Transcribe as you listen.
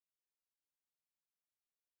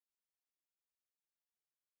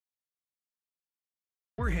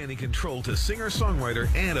We're handing control to singer-songwriter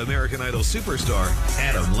and American Idol superstar,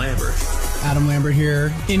 Adam Lambert. Adam Lambert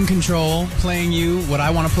here, in control, playing you what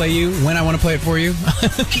I want to play you, when I want to play it for you.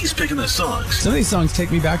 He's picking the songs. Some of these songs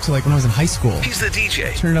take me back to like when I was in high school. He's the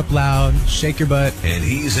DJ. Turn it up loud, shake your butt. And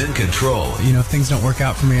he's in control. You know, if things don't work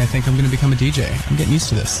out for me, I think I'm going to become a DJ. I'm getting used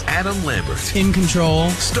to this. Adam Lambert. In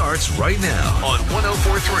control. Starts right now on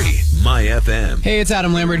 104.3 My FM. Hey, it's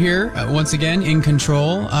Adam Lambert here, once again, in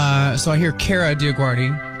control. So I hear Kara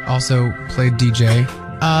Diaguardi also played DJ.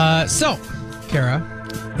 So, Kara,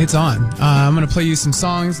 it's on. I'm going to play you some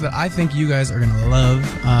songs that I think you guys are going to love.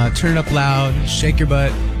 Turn it up loud, shake your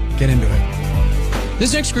butt, get into it.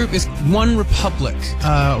 This next group is One Republic.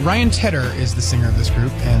 Ryan Tedder is the singer of this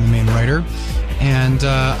group and the main writer. And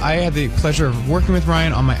I had the pleasure of working with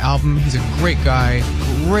Ryan on my album. He's a great guy,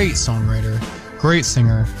 great songwriter, great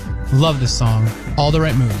singer. Love this song, All the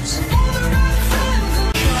Right Moves.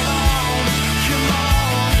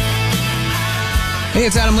 Hey,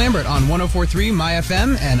 it's Adam Lambert on 104.3 My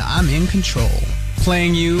FM, and I'm in control.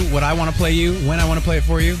 Playing you what I want to play you, when I want to play it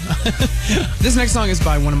for you. This next song is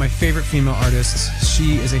by one of my favorite female artists.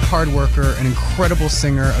 She is a hard worker, an incredible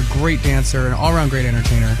singer, a great dancer, an all-around great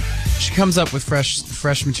entertainer. She comes up with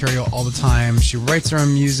fresh material all the time. She writes her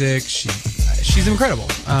own music. She's incredible.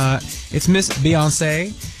 It's Miss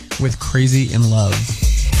Beyonce with Crazy in Love.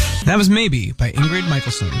 That was Maybe by Ingrid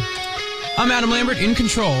Michaelson. I'm Adam Lambert, in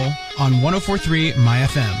control on 104.3 My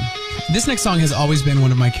FM. This next song has always been one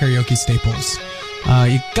of my karaoke staples.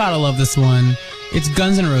 You gotta love this one. It's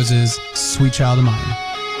Guns N' Roses, Sweet Child of Mine.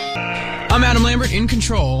 I'm Adam Lambert, in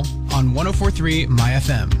control on 104.3 My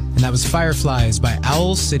FM. And that was Fireflies by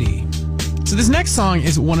Owl City. So this next song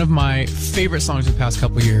is one of my favorite songs of the past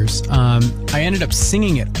couple years. I ended up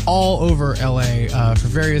singing it all over LA for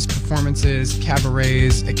various performances,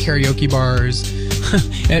 cabarets, at karaoke bars,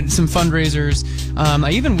 at some fundraisers.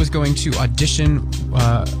 I even was going to audition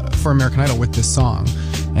for American Idol with this song.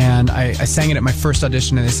 And I sang it at my first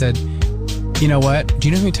audition, and they said, you know what? Do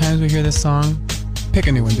you know how many times we hear this song? Pick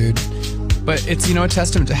a new one, dude. But it's, you know, a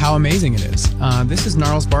testament to how amazing it is. This is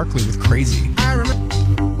Gnarls Barkley with Crazy.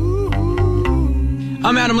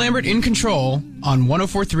 I'm Adam Lambert, in control on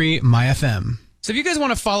 104.3 My FM. So if you guys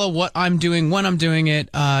want to follow what I'm doing, when I'm doing it,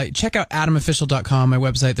 check out adamofficial.com, my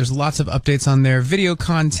website. There's lots of updates on there, video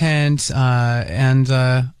content, and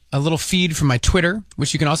a little feed from my Twitter,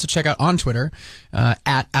 which you can also check out on Twitter,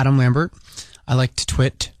 at Adam Lambert. I like to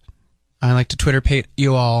twit. I like to Twitter-pate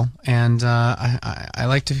you all, and I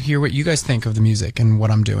like to hear what you guys think of the music and what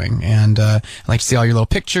I'm doing. And I like to see all your little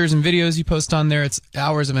pictures and videos you post on there. It's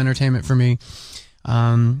hours of entertainment for me.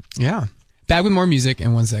 Yeah. Back with more music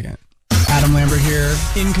in 1 second. Adam Lambert here,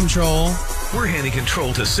 in control. We're handing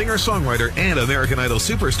control to singer-songwriter and American Idol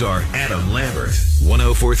superstar, Adam Lambert.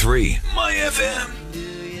 104.3 My FM.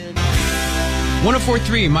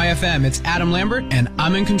 104.3 My FM, it's Adam Lambert, and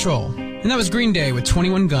I'm in control. And that was Green Day with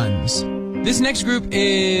 21 Guns. This next group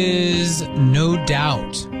is No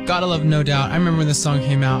Doubt. Gotta love No Doubt. I remember when this song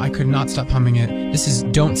came out, I could not stop humming it. This is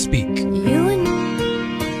Don't Speak.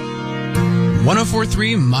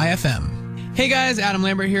 104.3 My FM. Hey guys, Adam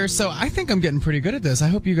Lambert here. So I think I'm getting pretty good at this. I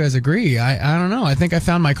hope you guys agree. I don't know. I think I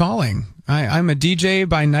found my calling. I'm a DJ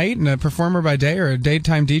by night and a performer by day, or a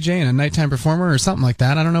daytime DJ and a nighttime performer, or something like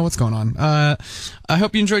that. I don't know what's going on. I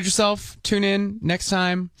hope you enjoyed yourself. Tune in next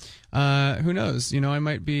time. Who knows? You know, I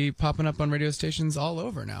might be popping up on radio stations all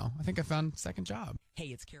over now. I think I found a second job. Hey,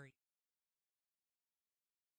 it's Carrie.